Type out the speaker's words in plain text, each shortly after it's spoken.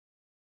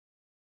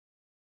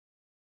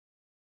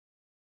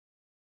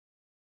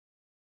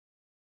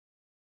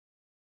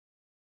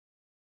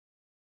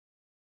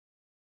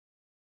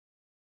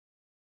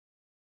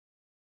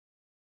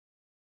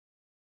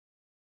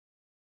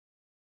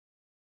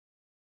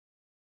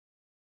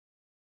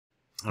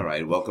All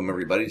right, welcome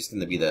everybody. It's going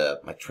to be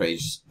my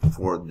trades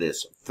for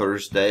this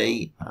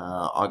Thursday,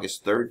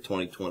 August 3rd,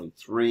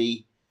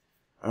 2023.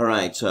 All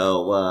right,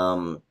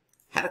 so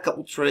had a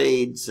couple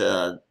trades.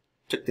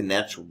 Took the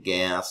natural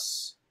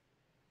gas.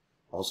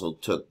 Also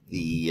took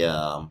the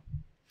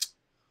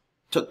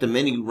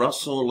mini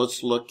Russell. We're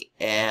just going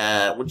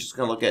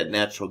to look at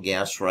natural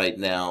gas right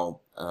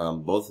now.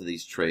 Both of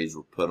these trades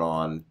were put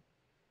on,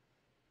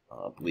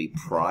 I believe,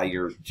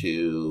 prior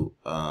to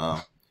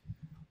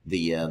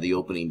the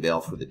opening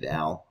bell for the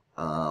Dow.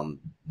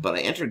 But I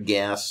entered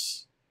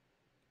gas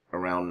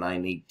around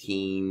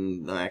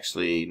 9:18,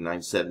 actually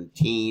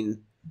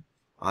 9:17.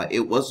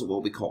 It was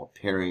what we call a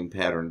pairing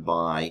pattern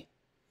buy,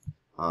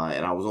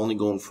 and I was only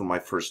going for my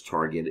first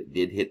target. It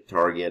did hit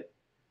target,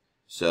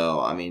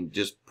 so I mean,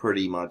 just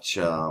pretty much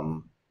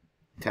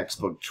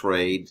textbook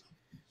trade.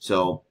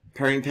 So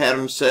pairing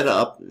pattern set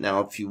up. Now,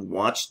 if you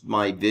watched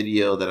my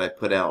video that I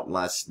put out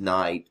last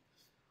night,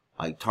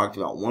 I talked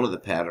about one of the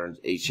patterns,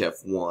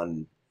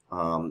 HF1.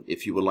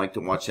 If you would like to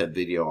watch that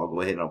video, I'll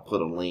go ahead and I'll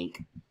put a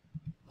link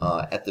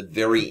at the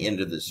very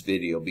end of this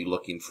video. Be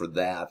looking for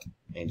that,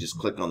 and just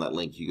click on that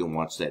link. You can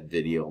watch that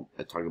video.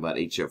 I talk about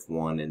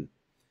HF1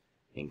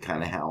 and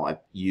kind of how I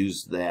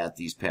use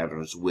these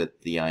patterns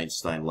with the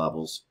Einstein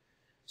levels.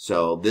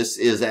 So this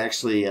is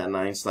actually an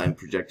Einstein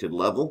projected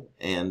level,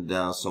 and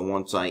so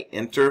once I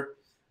enter,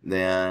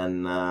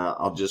 then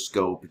I'll just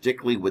go,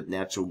 particularly with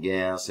natural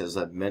gas. As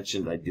I've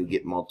mentioned, I do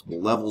get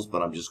multiple levels,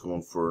 but I'm just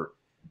going for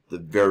the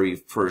very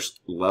first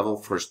level,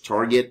 first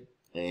target.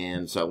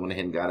 And so I went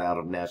ahead and got out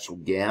of natural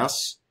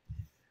gas.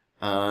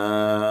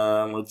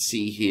 Let's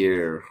see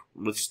here.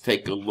 Let's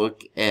take a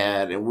look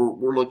at, and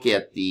we'll look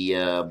at the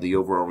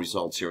overall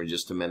results here in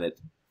just a minute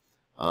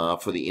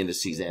for the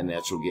indices and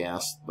natural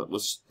gas. But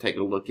let's take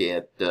a look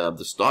at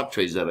the stock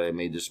trades that I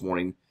made this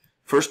morning.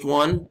 First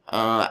one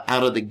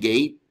out of the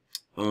gate.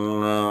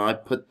 I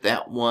put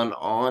that one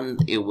on.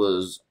 It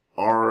was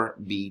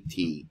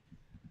RBT.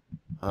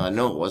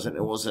 No, it wasn't.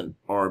 It wasn't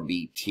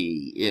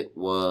RBT. It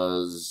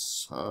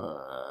was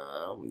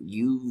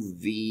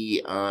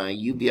UVIX.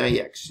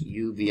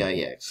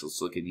 UVIX.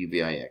 Let's look at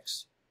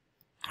UVIX.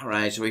 All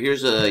right, so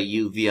here's a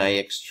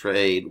UVIX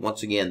trade.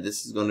 Once again,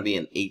 this is going to be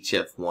an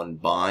HF1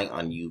 buy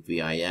on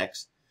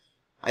UVIX.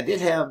 I did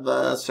have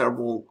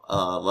several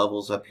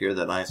levels up here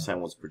that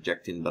Einstein was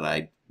projecting, but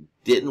I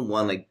didn't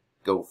want to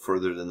go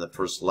further than the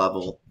first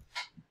level,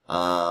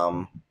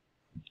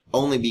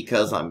 only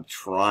because I'm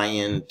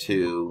trying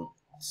to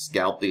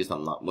scalp these.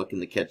 I'm not looking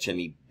to catch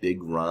any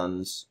big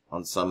runs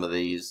on some of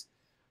these.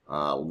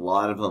 A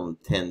lot of them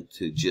tend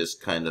to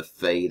just kind of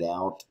fade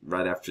out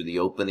right after the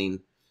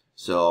opening.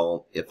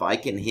 So if I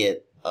can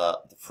hit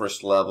the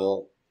first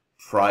level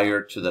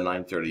prior to the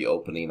 9:30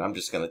 opening, I'm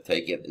just going to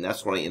take it, and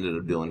that's what I ended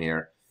up doing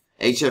here.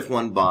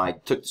 HF1 buy,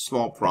 took the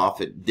small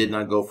profit, did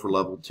not go for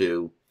level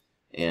 2.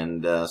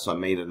 And so I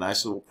made a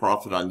nice little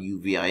profit on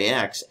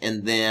UVIX.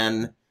 And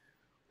then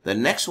the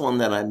next one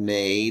that I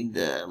made,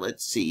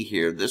 let's see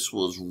here, this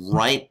was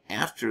right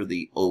after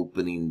the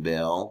opening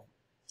bell,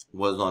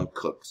 was on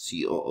Cook,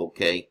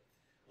 C-O-O-K.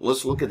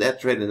 Let's look at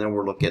that trade, and then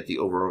we'll look at the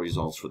overall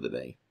results for the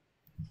day.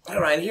 All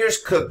right, here's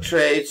Cook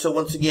trade. So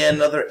once again,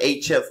 another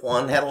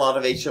HF1. Had a lot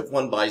of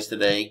HF1 buys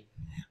today,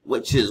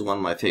 which is one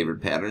of my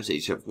favorite patterns,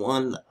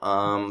 HF1.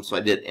 So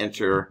I did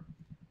enter.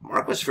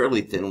 Mark was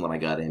fairly thin when I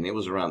got in. It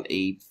was around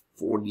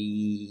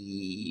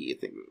 840, I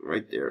think,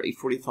 right there,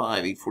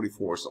 845,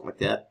 844, something like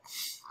that.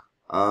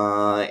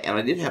 And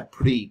I did have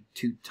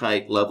two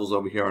tight levels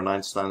over here on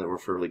Einstein that were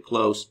fairly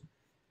close.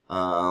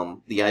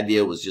 The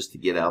idea was just to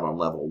get out on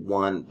level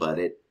 1, but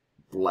it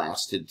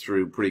blasted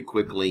through pretty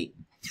quickly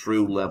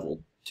through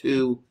level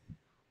 2.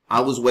 I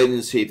was waiting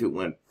to see if it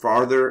went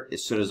farther.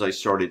 As soon as I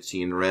started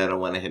seeing red, I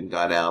went ahead and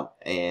got out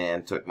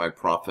and took my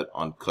profit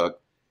on Cook.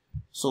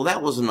 So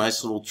that was a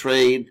nice little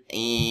trade,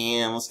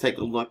 and let's take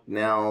a look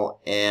now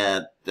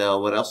at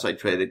what else I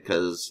traded,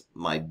 because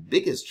my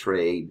biggest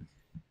trade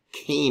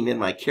came in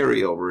my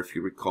carryover. If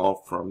you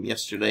recall from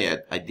yesterday,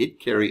 I did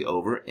carry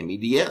over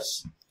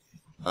MEDS.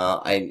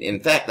 In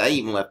fact, I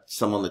even left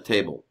some on the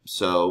table.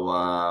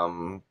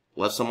 So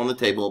left some on the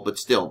table, but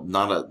still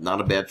not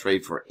a bad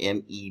trade for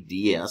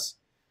MEDS.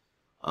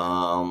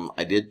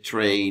 I did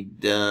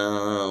trade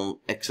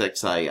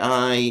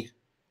XXII.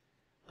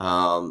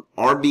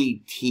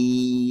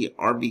 RBT,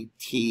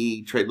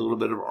 trade a little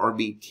bit of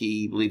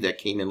RBT. I believe that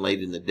came in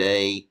late in the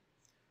day.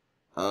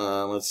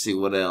 Let's see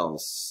what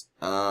else.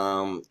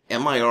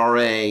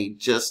 MIRA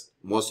just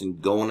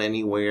wasn't going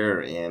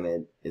anywhere,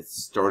 and it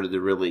started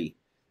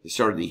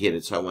to hit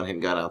it. So I went ahead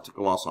and got out, took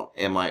a loss on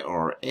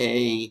MIRA.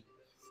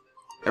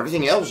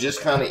 Everything else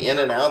just kind of in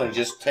and out, and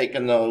just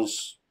taking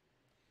those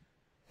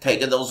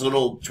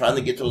little, trying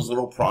to get those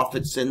little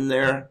profits in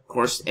there. Of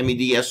course,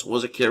 MEDS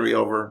was a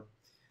carryover.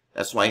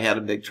 That's why I had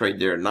a big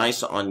trade there.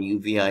 Nice on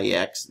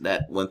UVIX.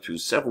 That went through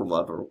several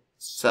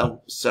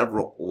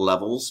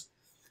levels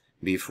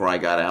before I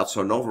got out. So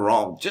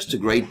overall, just a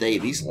great day.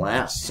 These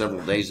last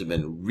several days have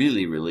been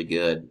really, really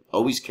good.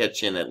 Always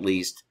catching at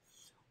least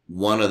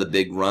one of the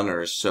big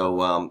runners.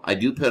 So I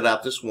do put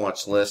out this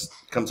watch list.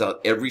 It comes out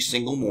every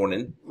single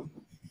morning,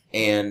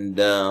 and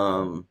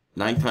 9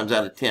 times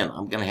out of 10,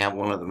 I'm going to have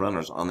one of the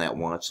runners on that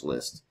watch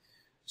list.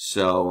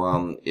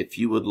 So if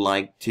you would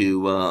like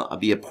to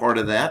be a part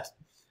of that,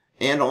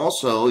 and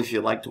also if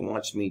you'd like to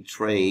watch me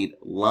trade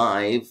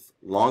live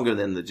longer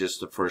than just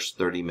the first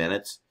 30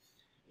 minutes,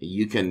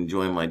 you can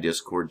join my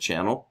Discord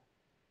channel,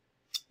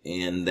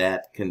 and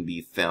that can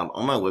be found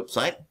on my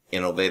website,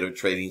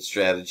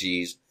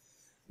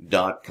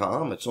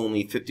 InnovativeTradingStrategies.com. It's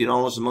only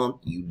 $50 a month.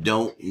 You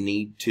don't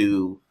need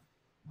to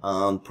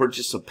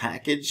purchase a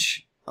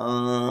package.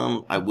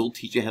 I will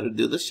teach you how to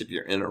do this if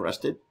you're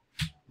interested.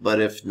 But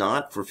if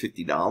not, for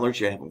 $50,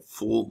 you have a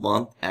full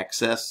month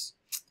access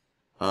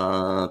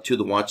to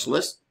the watch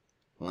list.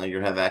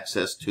 You have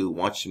access to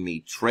watching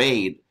me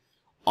trade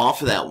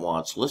off of that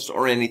watch list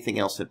or anything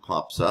else that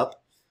pops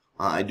up.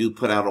 I do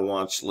put out a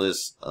watch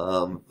list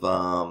of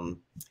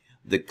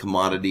the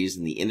commodities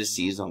and the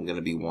indices I'm going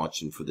to be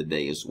watching for the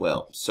day as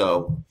well.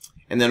 So,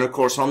 and then of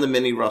course on the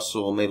mini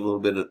Russell, made a little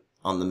bit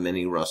on the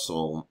mini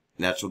Russell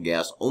natural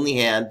gas. Only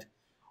had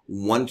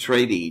one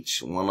trade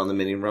each, one on the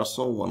mini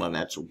Russell, one on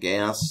natural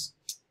gas.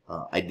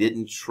 I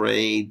didn't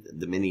trade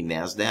the mini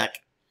NASDAQ,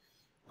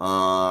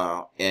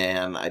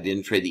 and I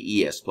didn't trade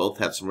the ES. Both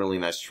had some really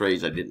nice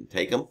trades. I didn't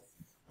take them.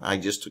 I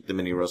just took the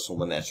mini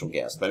Russell and the natural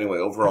gas. But anyway,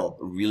 overall,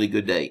 a really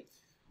good day.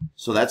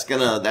 So that's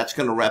gonna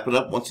wrap it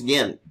up. Once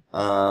again,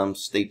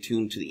 stay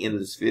tuned to the end of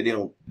this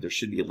video. There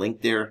should be a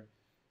link there,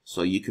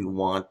 so you can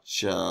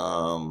watch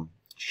a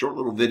short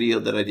little video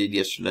that I did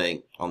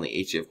yesterday on the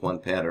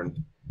HF1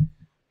 pattern,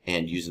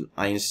 and using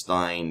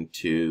Einstein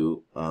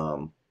to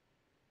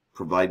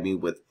provide me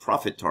with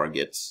profit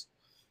targets,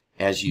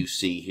 as you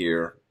see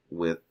here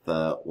with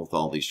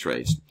all these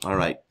trades. All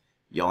right,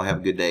 y'all have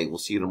a good day. We'll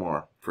see you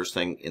tomorrow, first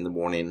thing in the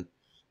morning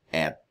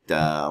at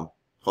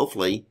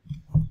hopefully.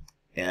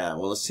 Yeah,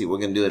 well, let's see. We're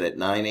going to do it at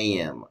 9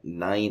 a.m.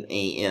 9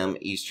 a.m.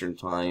 Eastern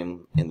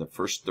Time, and the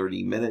first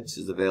 30 minutes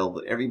is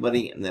available to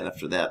everybody, and then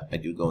after that, I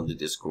do go into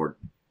Discord,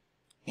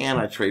 and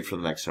I trade for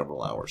the next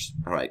several hours.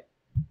 All right.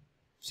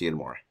 See you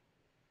tomorrow.